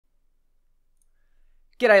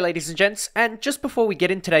G'day ladies and gents, and just before we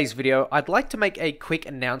get in today's video, I'd like to make a quick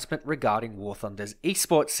announcement regarding War Thunder's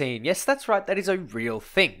esports scene. Yes, that's right, that is a real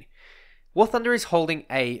thing. War Thunder is holding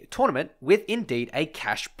a tournament with indeed a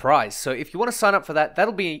cash prize, so if you want to sign up for that,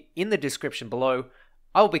 that'll be in the description below.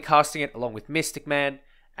 I will be casting it along with Mystic Man,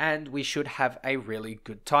 and we should have a really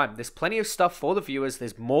good time. There's plenty of stuff for the viewers,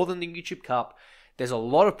 there's more than the YouTube Cup. There's a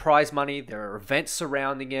lot of prize money, there are events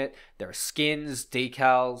surrounding it, there are skins,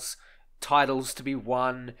 decals, titles to be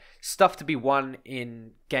won, stuff to be won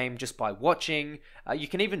in game just by watching. You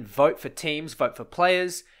can even vote for teams, vote for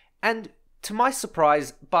players, and to my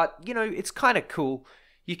surprise, but you know, it's kind of cool,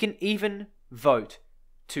 you can even vote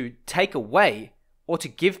to take away or to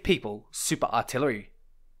give people super artillery.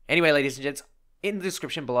 Anyway, ladies and gents, in the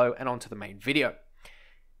description below and on to the main video.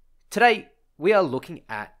 Today, we are looking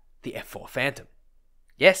at the F4 Phantom.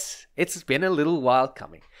 Yes, it's been a little while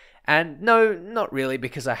coming. And no, not really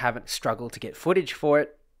because I haven't struggled to get footage for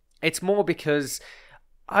it. It's more because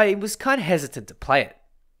I was kind of hesitant to play it.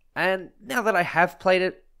 And now that I have played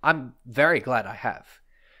it, I'm very glad I have.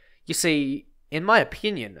 You see, in my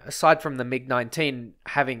opinion, aside from the MiG-19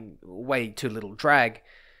 having way too little drag,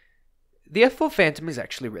 the F4 Phantom is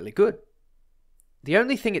actually really good. The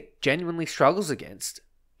only thing it genuinely struggles against,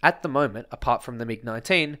 at the moment, apart from the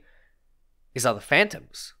MiG-19, is other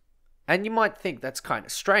Phantoms. And you might think that's kind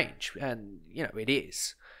of strange, and, you know, it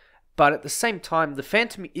is. But at the same time, the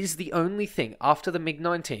Phantom is the only thing after the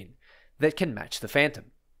MiG-19 that can match the Phantom.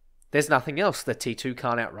 There's nothing else. The T2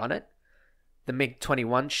 can't outrun it. The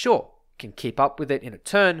MiG-21, sure, can keep up with it in a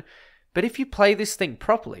turn, but if you play this thing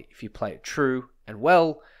properly, if you play it true and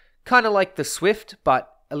well, kind of like the Swift,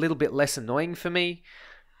 but a little bit less annoying for me,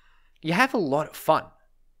 you have a lot of fun.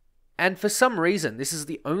 And for some reason, this is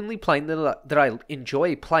the only plane that I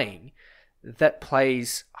enjoy playing that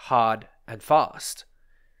plays hard and fast.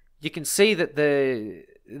 You can see that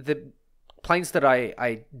the planes that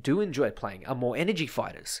I do enjoy playing are more energy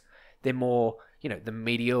fighters. They're more, you know, the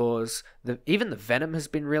Meteors, even the Venom has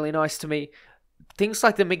been really nice to me. Things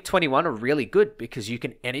like the MiG-21 are really good because you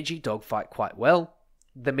can energy dogfight quite well.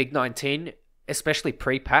 The MiG-19, especially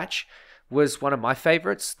pre-patch, was one of my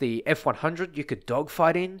favorites. The F100 you could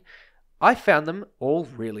dogfight in. I found them all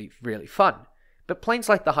really, really fun. But planes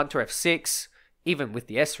like the Hunter F6, even with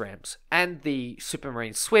the SRAMs, and the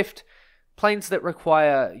Supermarine Swift, planes that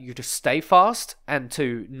require you to stay fast and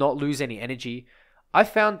to not lose any energy, I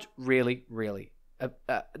found really, really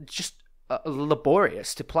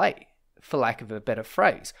laborious to play, for lack of a better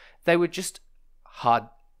phrase. They were just hard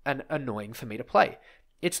and annoying for me to play.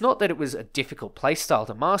 It's not that it was a difficult playstyle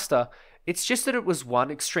to master, it's just that it was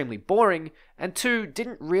one, extremely boring, and two,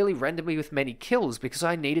 didn't really render me with many kills because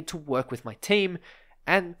I needed to work with my team,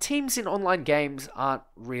 and teams in online games aren't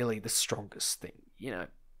really the strongest thing, you know.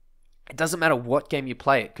 It doesn't matter what game you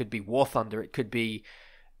play, it could be War Thunder, it could be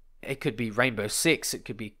Rainbow Six, it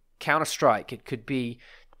could be Counter-Strike, it could be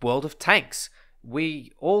World of Tanks.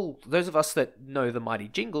 Those of us that know the Mighty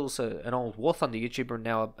Jingles, an old War Thunder YouTuber and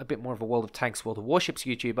now a bit more of a World of Tanks, World of Warships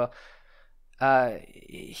YouTuber,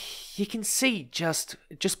 you can see just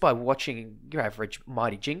by watching your average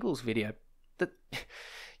Mighty Jingles video that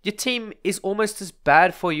your team is almost as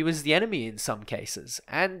bad for you as the enemy in some cases,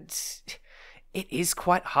 and it is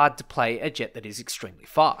quite hard to play a jet that is extremely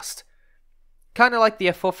fast. Kind of like the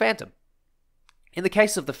F4 Phantom. In the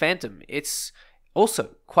case of the Phantom, it's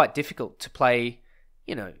also quite difficult to play,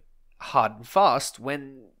 you know, hard and fast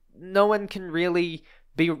when no one can really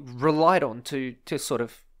be relied on to sort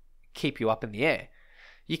of keep you up in the air.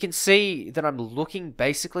 You can see that I'm looking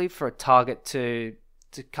basically for a target to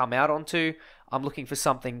come out onto. I'm looking for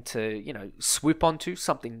something to, you know, swoop onto,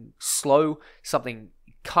 something slow, something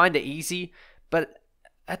kind of easy, but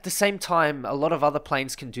at the same time, a lot of other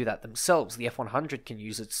planes can do that themselves. The F100 can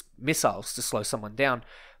use its missiles to slow someone down,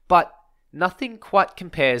 but nothing quite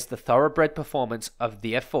compares the thoroughbred performance of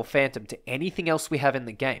the F4 Phantom to anything else we have in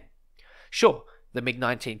the game. Sure, the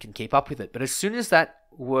MiG-19 can keep up with it, but as soon as that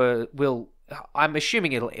I'm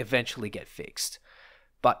assuming it'll eventually get fixed.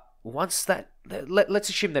 But once let's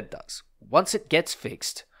assume that it does. Once it gets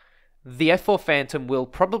fixed, the F4 Phantom will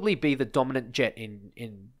probably be the dominant jet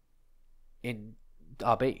in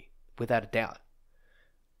RB, without a doubt.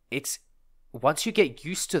 It's once you get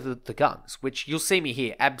used to the guns, which you'll see me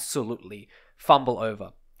here absolutely fumble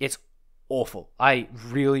over. It's awful. I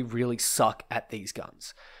really, really suck at these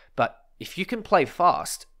guns. But if you can play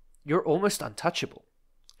fast, you're almost untouchable.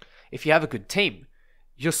 If you have a good team,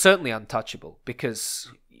 you're certainly untouchable, because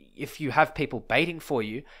if you have people baiting for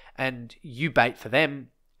you and you bait for them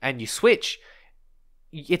and you switch,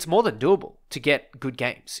 it's more than doable to get good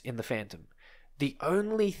games in the Phantom. The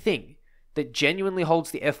only thing that genuinely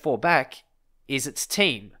holds the F4 back is its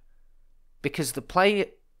team, because the play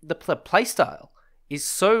style is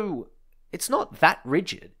so, it's not that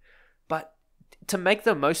rigid, but to make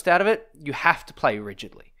the most out of it, you have to play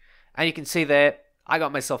rigidly. And you can see there, I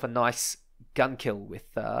got myself a nice gun kill with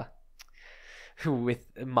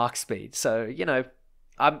Mark Speed. So, you know,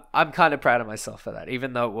 I'm kind of proud of myself for that,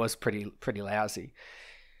 even though it was pretty lousy.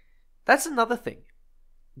 That's another thing.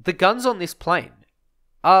 The guns on this plane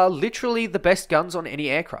are literally the best guns on any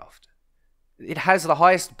aircraft. It has the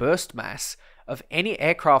highest burst mass of any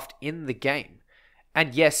aircraft in the game.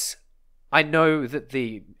 And yes, I know that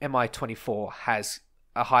the Mi-24 has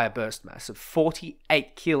a higher burst mass of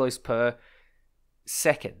 48 kilos per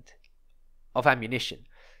second of ammunition.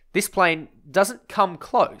 This plane doesn't come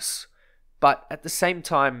close, but at the same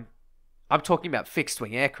time, I'm talking about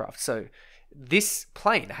fixed-wing aircraft. So this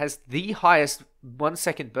plane has the highest 1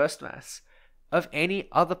 second burst mass of any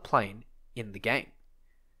other plane in the game.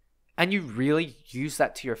 And you really use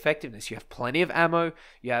that to your effectiveness. You have plenty of ammo,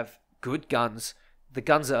 you have good guns, the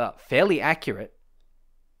guns are fairly accurate,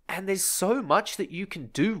 and there's so much that you can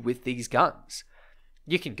do with these guns.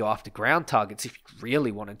 You can go after ground targets if you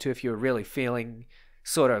really wanted to, if you were really feeling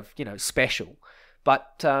sort of, you know, special.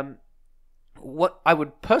 But what I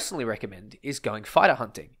would personally recommend is going fighter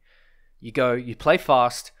hunting. You go, you play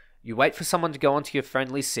fast, you wait for someone to go onto your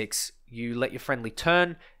friendly 6, you let your friendly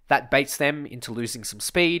turn, that baits them into losing some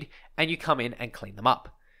speed, and you come in and clean them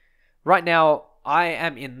up. Right now, I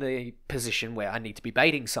am in the position where I need to be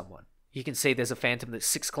baiting someone. You can see there's a Phantom that's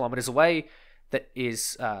 6 kilometers away that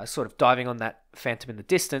is sort of diving on that Phantom in the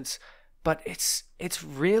distance, but it's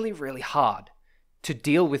really, really hard to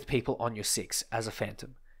deal with people on your 6 as a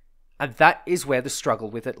Phantom. And that is where the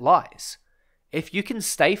struggle with it lies. If you can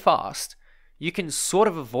stay fast, you can sort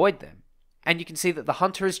of avoid them. And you can see that the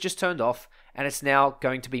Hunter has just turned off, and it's now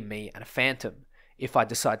going to be me and a Phantom if I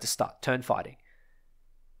decide to start turn fighting.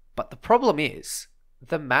 But the problem is,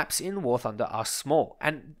 the maps in War Thunder are small.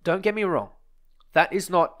 And don't get me wrong, that is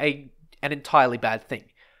not an entirely bad thing.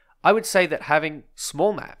 I would say that having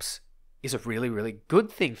small maps is a really, really good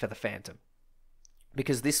thing for the Phantom.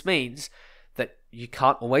 Because this means that you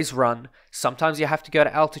can't always run, sometimes you have to go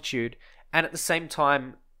to altitude, and at the same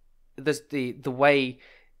time, the way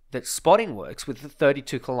that spotting works with the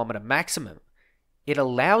 32 kilometer maximum, it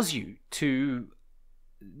allows you to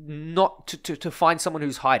not to find someone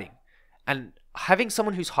who's hiding. And having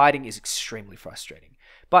someone who's hiding is extremely frustrating.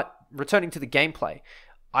 But returning to the gameplay,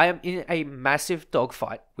 I am in a massive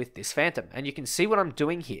dogfight with this Phantom, and you can see what I'm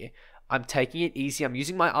doing here. I'm taking it easy. I'm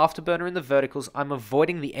using my afterburner in the verticals. I'm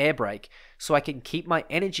avoiding the air brake so I can keep my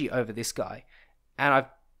energy over this guy. And I'm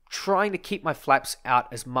trying to keep my flaps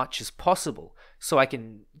out as much as possible so I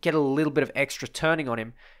can get a little bit of extra turning on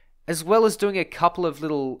him, as well as doing a couple of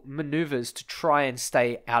little maneuvers to try and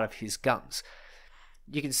stay out of his guns.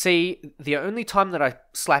 You can see the only time that I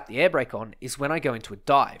slap the air brake on is when I go into a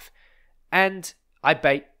dive. And I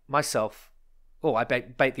bait myself, or I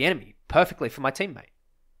bait the enemy perfectly for my teammate.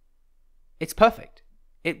 It's perfect.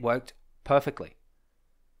 It worked perfectly.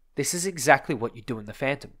 This is exactly what you do in the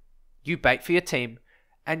Phantom. You bait for your team,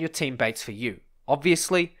 and your team baits for you.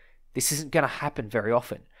 Obviously, this isn't going to happen very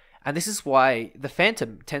often, and this is why the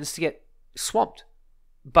Phantom tends to get swamped.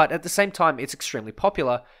 But at the same time, it's extremely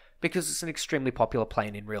popular because it's an extremely popular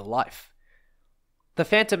plane in real life. The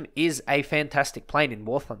Phantom is a fantastic plane in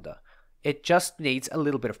War Thunder. It just needs a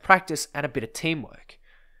little bit of practice and a bit of teamwork.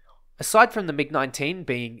 Aside from the MiG-19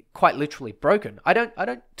 being quite literally broken, I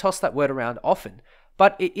don't toss that word around often,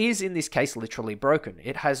 but it is in this case literally broken.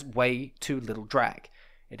 It has way too little drag.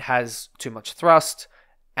 It has too much thrust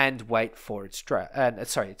and weight for its drag.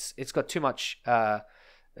 It's got too much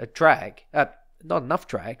drag, not enough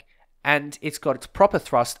drag, and it's got its proper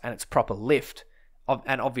thrust and its proper lift,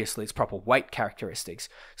 and obviously its proper weight characteristics.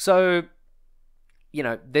 So, you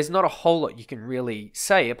know, there's not a whole lot you can really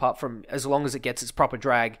say apart from as long as it gets its proper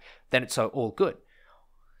drag, then it's all good.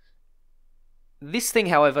 This thing,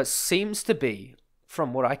 however, seems to be,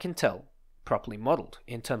 from what I can tell, properly modeled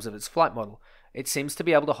in terms of its flight model. It seems to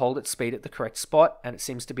be able to hold its speed at the correct spot, and it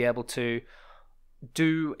seems to be able to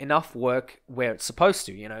do enough work where it's supposed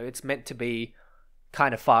to. You know, it's meant to be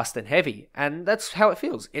kind of fast and heavy, and that's how it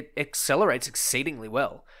feels. It accelerates exceedingly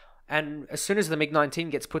well. And as soon as the MiG-19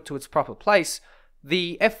 gets put to its proper place,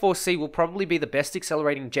 the F4C will probably be the best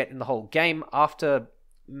accelerating jet in the whole game after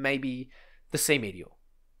maybe the Sea Meteor.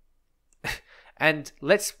 And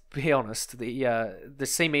let's be honest, the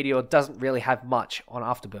Sea Meteor doesn't really have much on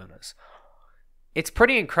afterburners. It's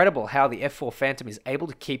pretty incredible how the F4 Phantom is able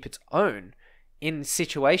to keep its own in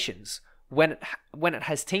situations when it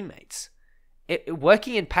has teammates.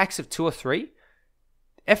 Working in packs of 2 or 3,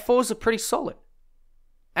 F4s are pretty solid.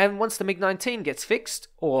 And once the MiG-19 gets fixed,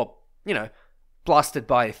 or, blasted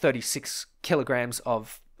by 36 kilograms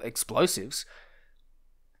of explosives,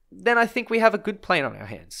 then I think we have a good plane on our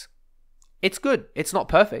hands. It's good. It's not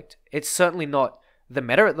perfect. It's certainly not the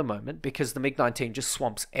meta at the moment, because the MiG-19 just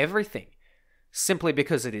swamps everything, simply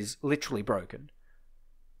because it is literally broken.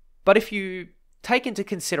 But if you take into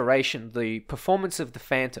consideration the performance of the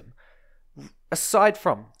Phantom, aside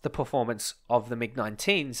from the performance of the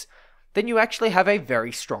MiG-19s, then you actually have a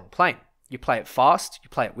very strong plane. You play it fast, you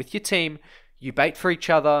play it with your team, you bait for each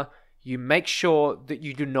other, you make sure that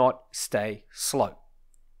you do not stay slow.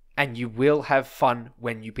 And you will have fun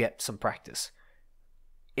when you get some practice.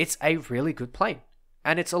 It's a really good plane,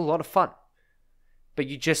 and it's a lot of fun. But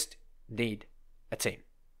you just need a team.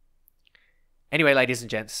 Anyway, ladies and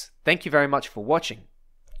gents, thank you very much for watching.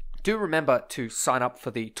 Do remember to sign up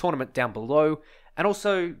for the tournament down below. And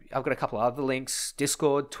also, I've got a couple of other links,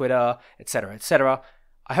 Discord, Twitter, etc., etc.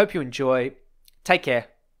 I hope you enjoy. Take care,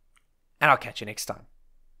 and I'll catch you next time.